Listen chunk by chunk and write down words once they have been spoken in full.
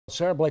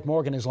Sarah Blake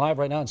Morgan is live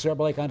right now, and Sarah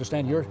Blake, I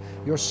understand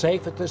you're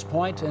safe at this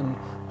point, and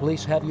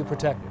police have you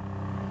protected.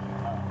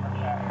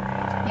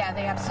 Yeah,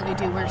 they absolutely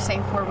do. We're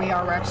safe where we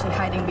are. We're actually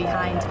hiding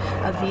behind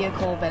a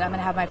vehicle, but I'm going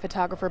to have my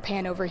photographer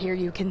pan over here.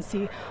 You can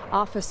see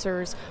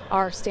officers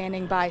are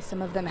standing by.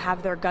 Some of them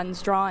have their guns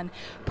drawn.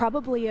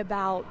 Probably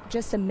about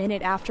just a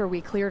minute after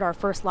we cleared our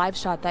first live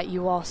shot that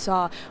you all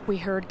saw, we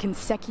heard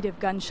consecutive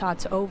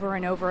gunshots over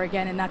and over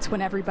again, and that's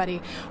when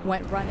everybody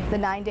went running. The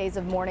 9 days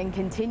of mourning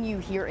continue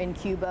here in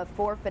Cuba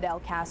for Fidel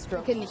Castro.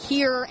 You can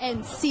hear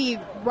and see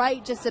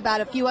right just about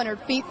a few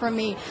hundred feet from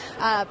me,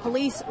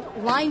 police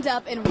lined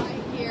up, and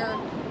right here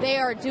they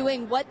are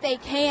doing what they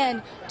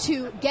can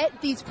to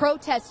get these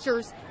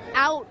protesters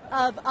out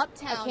of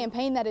Uptown. A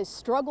campaign that has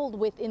struggled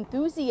with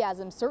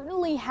enthusiasm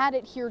certainly had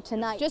it here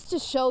tonight. Just to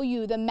show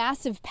you the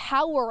massive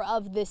power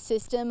of this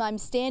system, I'm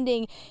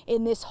standing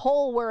in this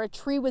hole where a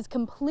tree was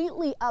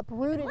completely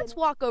uprooted. Let's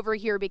walk over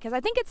here because I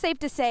think it's safe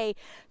to say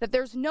that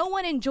there's no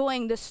one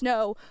enjoying the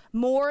snow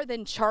more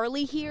than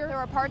Charlie here. There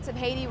are parts of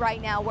Haiti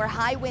right now where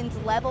high winds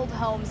leveled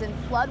homes and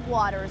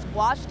floodwaters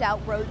washed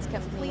out roads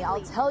completely. I'll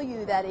tell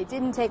you that it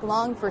didn't take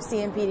long for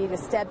CMPD to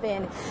step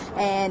in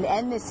and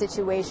end this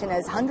situation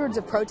as hundreds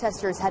of protesters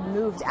had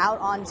moved out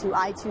onto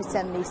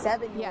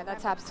I-277. Yeah,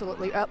 that's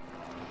absolutely up.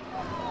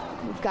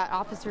 We've got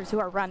officers who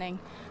are running.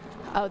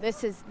 Oh,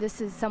 this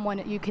is someone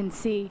that you can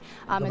see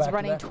is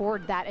running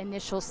toward that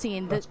initial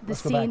scene. The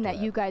scene that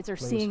you guys are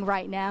seeing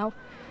right now.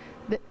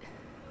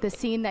 The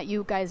scene that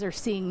you guys are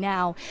seeing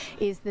now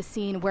is the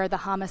scene where the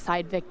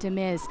homicide victim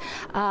is.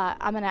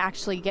 I'm going to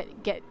actually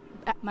get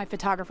my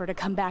photographer to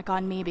come back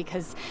on me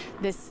because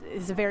this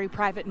is a very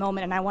private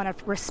moment and I want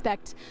to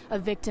respect a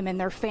victim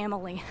and their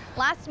family.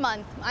 Last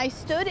month, I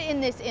stood in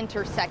this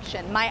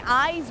intersection, my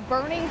eyes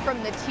burning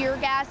from the tear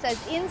gas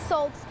as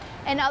insults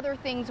and other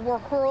things were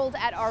hurled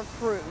at our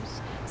crews.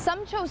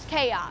 Some chose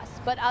chaos,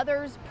 but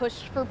others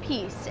pushed for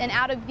peace. And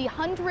out of the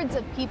hundreds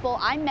of people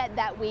I met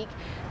that week,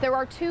 there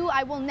are two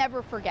I will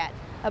never forget,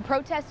 a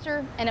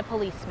protester and a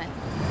policeman.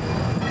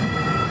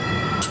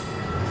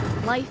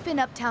 Life in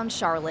Uptown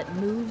Charlotte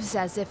moves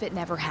as if it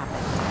never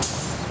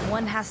happened.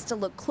 One has to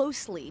look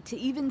closely to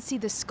even see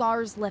the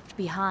scars left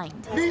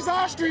behind. These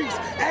are streets.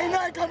 Ain't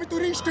nothing coming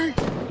through these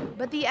streets.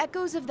 But the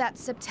echoes of that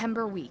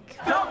September week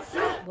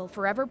will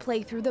forever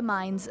play through the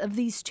minds of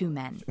these two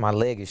men. My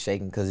leg is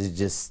shaking because it's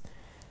just,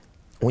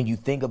 when you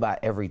think about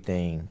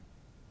everything,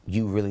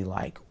 you really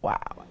like,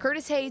 wow.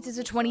 Curtis Hayes is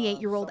a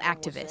 28-year-old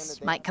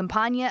activist. Mike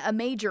Campagna, a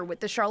major with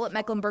the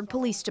Charlotte-Mecklenburg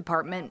Police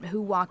Department,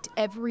 who walked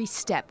every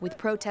step with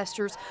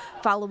protesters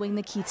following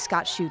the Keith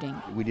Scott shooting.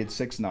 We did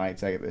 6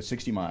 nights,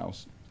 60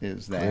 miles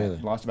is that. Really?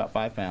 Lost about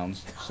 5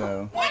 pounds,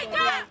 so.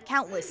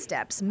 Countless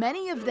steps,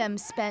 many of them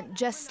spent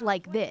just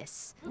like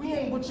this. We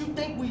ain't what you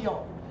think we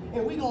are,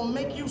 and we gonna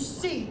make you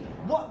see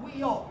what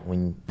we are.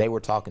 When they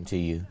were talking to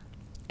you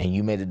and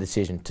you made a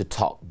decision to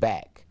talk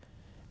back,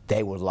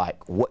 they were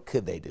like, what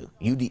could they do?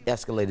 You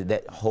de-escalated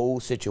that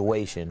whole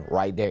situation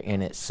right there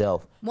in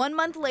itself. 1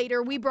 month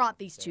later, we brought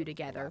these two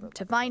together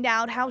to find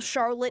out how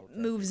Charlotte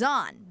moves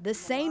on. The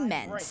same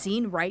men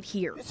seen right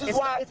here. This is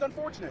why it's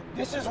unfortunate.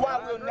 This is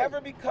why we'll never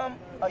become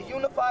a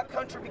unified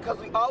country, because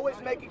we always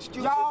make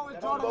excuses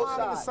on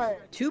both sides.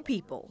 Two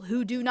people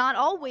who do not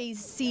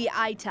always see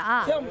eye to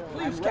eye. Tell me,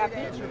 please,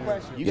 Captain.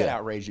 You got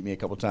outraged at me a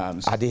couple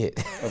times. I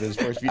did. Over those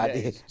first few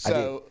days.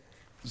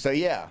 So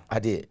yeah. I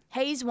did.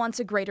 Hayes wants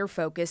a greater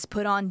focus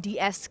put on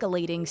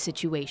de-escalating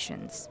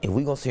situations. If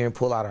we're going to sit here and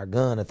pull out our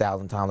gun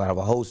 1,000 times out of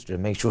a holster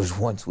and make sure it's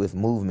one swift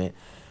movement,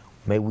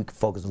 maybe we can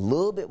focus a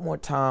little bit more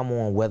time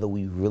on whether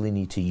we really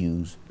need to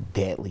use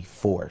deadly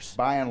force.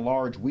 By and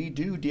large, we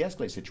do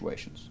de-escalate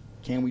situations.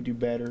 Can we do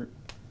better?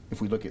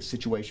 If we look at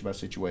situation by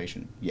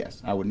situation,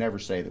 yes. I would never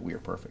say that we are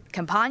perfect.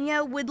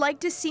 Campagna would like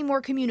to see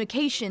more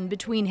communication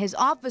between his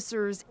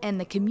officers and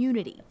the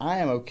community. I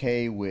am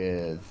okay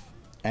with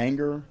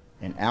anger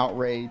and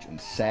outrage and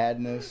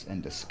sadness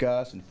and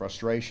disgust and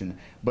frustration,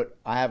 but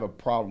I have a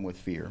problem with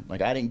fear.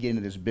 Like, I didn't get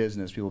into this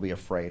business, people be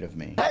afraid of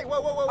me. Hey,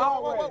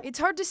 whoa. It's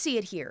hard to see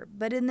it here,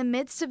 but in the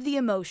midst of the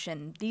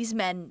emotion, these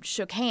men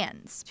shook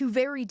hands. Two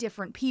very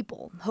different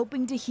people,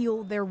 hoping to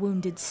heal their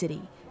wounded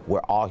city.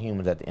 We're all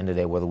humans at the end of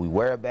the day, whether we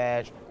wear a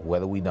badge or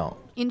whether we don't.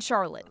 In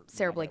Charlotte,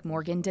 Sarah Blake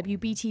Morgan,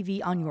 WBTV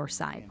on your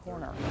side.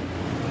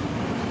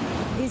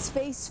 His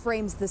face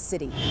frames the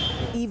city.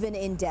 Even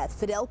in death,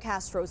 Fidel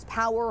Castro's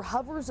power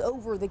hovers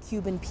over the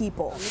Cuban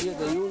people.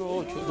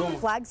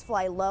 Flags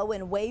fly low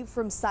and wave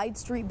from side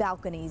street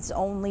balconies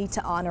only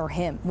to honor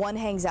him. One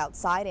hangs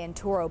outside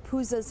Arturo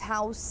Puza's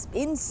house.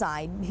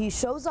 Inside, he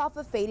shows off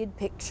a faded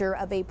picture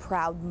of a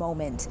proud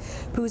moment.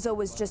 Puza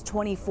was just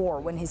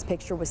 24 when his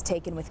picture was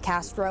taken with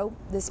Castro.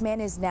 This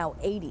man is now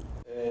 80.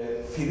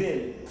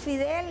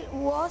 Fidel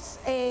was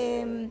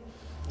a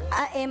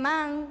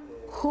man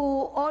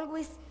who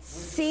always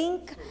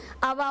think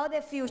about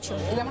the future.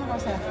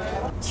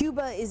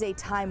 Cuba is a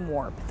time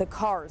warp. The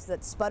cars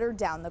that sputter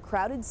down the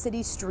crowded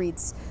city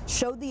streets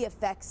show the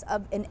effects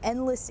of an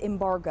endless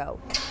embargo.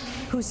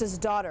 Husa's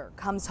daughter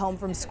comes home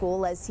from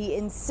school as he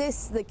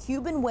insists the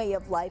Cuban way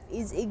of life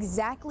is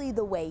exactly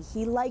the way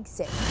he likes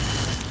it.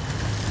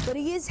 But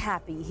he is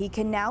happy he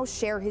can now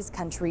share his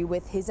country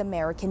with his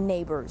American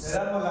neighbors.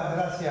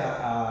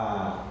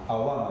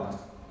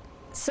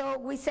 So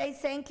we say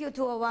thank you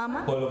to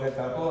Obama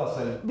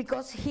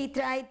because he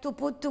tried to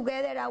put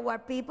together our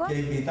people.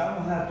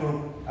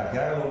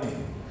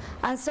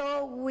 And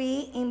so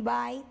we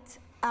invite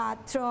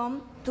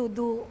Trump to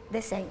do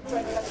the same.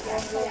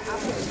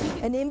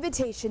 An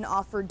invitation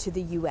offered to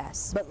the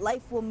U.S., but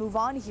life will move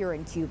on here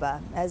in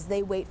Cuba as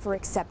they wait for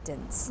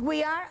acceptance.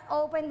 We are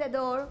open the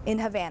door. In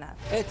Havana,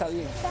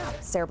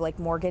 Sarah Blake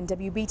Morgan,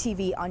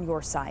 WBTV, on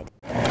your side.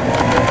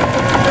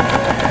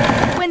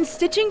 When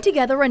stitching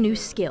together a new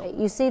skill,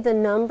 you see the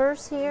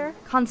numbers here?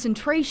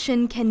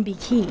 Concentration can be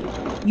key.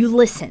 You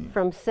listen.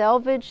 From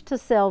selvage to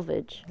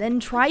selvage. Then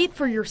try it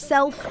for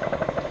yourself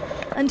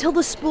until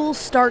the spool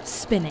starts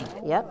spinning.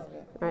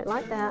 Yep, right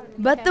like that.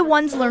 But the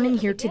ones learning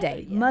here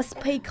today must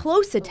pay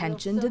close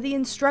attention to the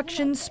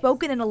instructions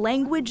spoken in a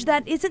language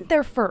that isn't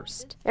their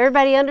first.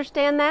 Everybody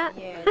understand that?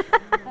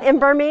 In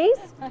Burmese?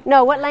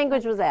 No, what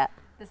language was that?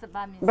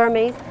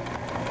 Burmese.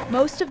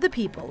 Most of the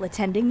people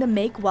attending the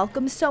Make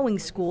Welcome Sewing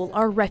School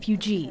are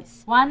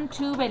refugees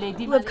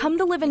who have come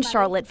to live in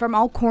Charlotte from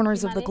all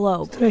corners of the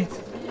globe.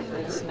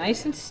 It's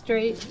nice and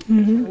straight.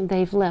 Mm-hmm.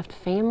 They've left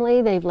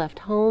family, they've left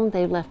home,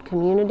 they've left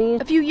communities.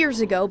 A few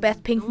years ago,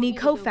 Beth Pinkney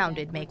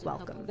co-founded Make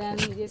Welcome,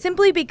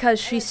 simply because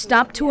she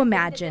stopped to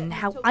imagine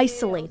how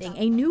isolating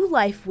a new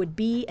life would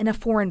be in a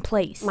foreign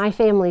place. My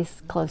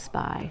family's close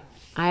by.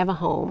 I have a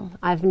home.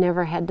 I've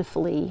never had to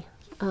flee.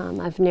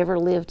 I've never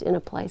lived in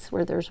a place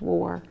where there's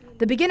war.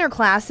 The beginner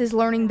class is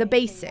learning the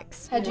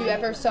basics. Had you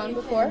ever sewn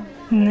before?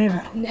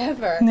 Never.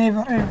 Never?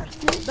 Never, ever.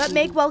 But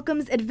Make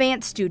Welcome's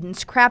advanced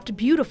students craft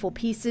beautiful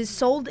pieces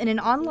sold in an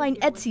online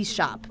Etsy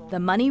shop. The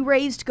money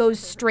raised goes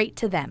straight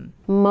to them.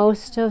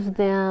 Most of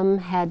them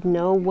had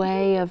no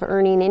way of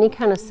earning any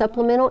kind of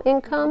supplemental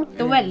income.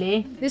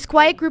 This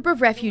quiet group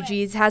of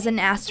refugees hasn't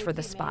asked for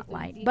the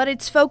spotlight, but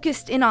it's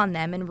focused in on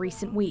them in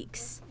recent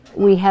weeks.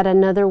 We had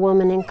another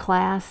woman in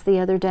class the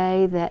other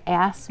day that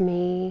asked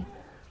me,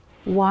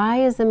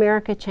 why is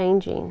America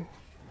changing?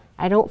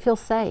 I don't feel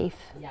safe.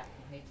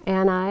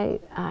 And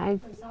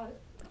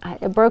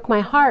it broke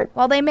my heart.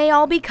 While they may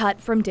all be cut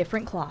from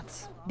different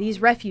cloths,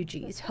 these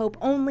refugees hope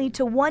only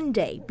to one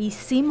day be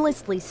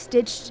seamlessly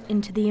stitched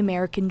into the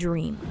American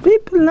dream.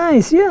 People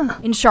nice, yeah.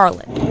 In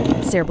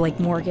Charlotte, Sarah Blake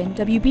Morgan,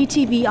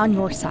 WBTV, on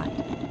your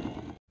side.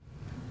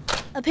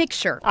 A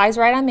picture, Eyes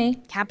right on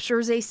me.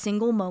 captures a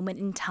single moment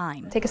in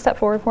time. Take a step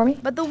forward for me.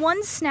 But the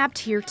ones snapped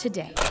here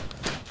today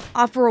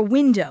offer a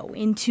window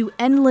into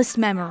endless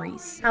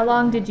memories. How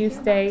long did you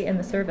stay in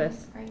the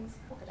service?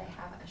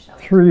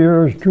 3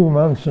 years, 2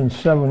 months, and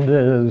 7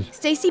 days.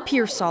 Stacy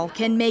Pearsall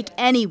can make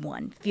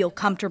anyone feel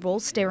comfortable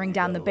staring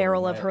down the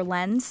barrel of her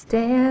lens.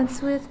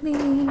 Dance with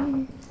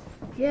me.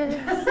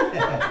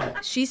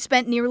 Yes. She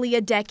spent nearly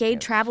a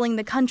decade traveling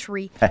the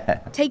country,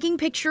 taking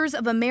pictures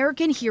of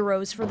American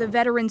heroes for the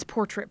Veterans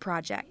Portrait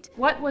Project.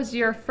 What was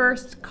your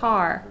first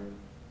car?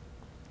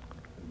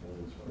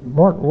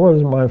 What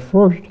was my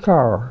first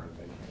car?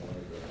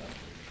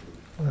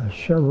 A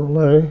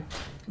Chevrolet.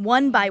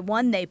 One by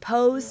one they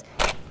pose,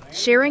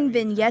 sharing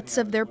vignettes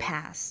of their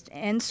past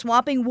and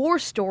swapping war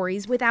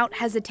stories without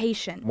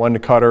hesitation. One to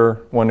Qatar,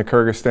 one to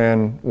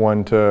Kyrgyzstan,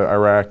 one to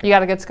Iraq. You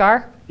got a good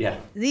scar? Yeah.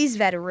 These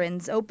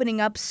veterans opening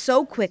up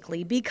so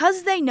quickly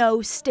because they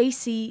know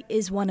Stacy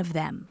is one of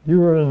them. You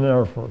were in the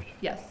Air Force,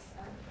 Yes.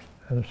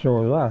 and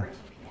so was I.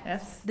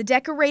 Yes. The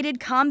decorated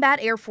combat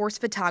Air Force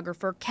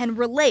photographer can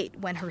relate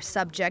when her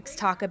subjects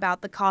talk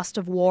about the cost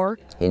of war.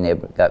 He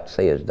never got to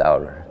see his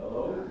daughter.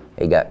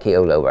 He got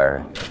killed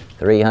over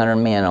 300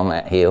 men on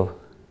that hill,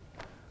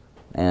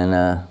 and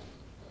none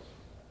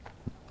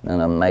of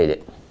them made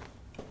it.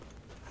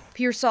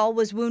 Pearsall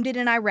was wounded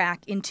in Iraq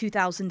in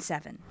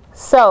 2007.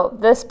 So,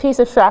 this piece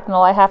of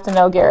shrapnel, I have to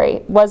know,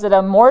 Gary, was it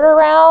a mortar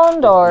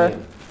round or?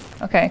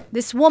 Okay.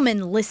 This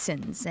woman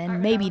listens,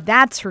 and maybe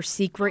that's her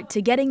secret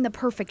to getting the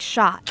perfect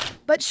shot.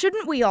 But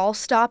shouldn't we all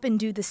stop and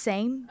do the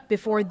same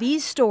before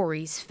these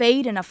stories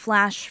fade in a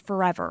flash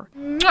forever?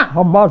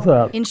 How about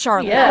that? In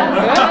Charlotte,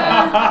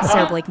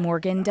 Sarah Blake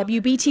Morgan,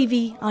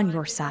 WBTV, on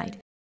your side.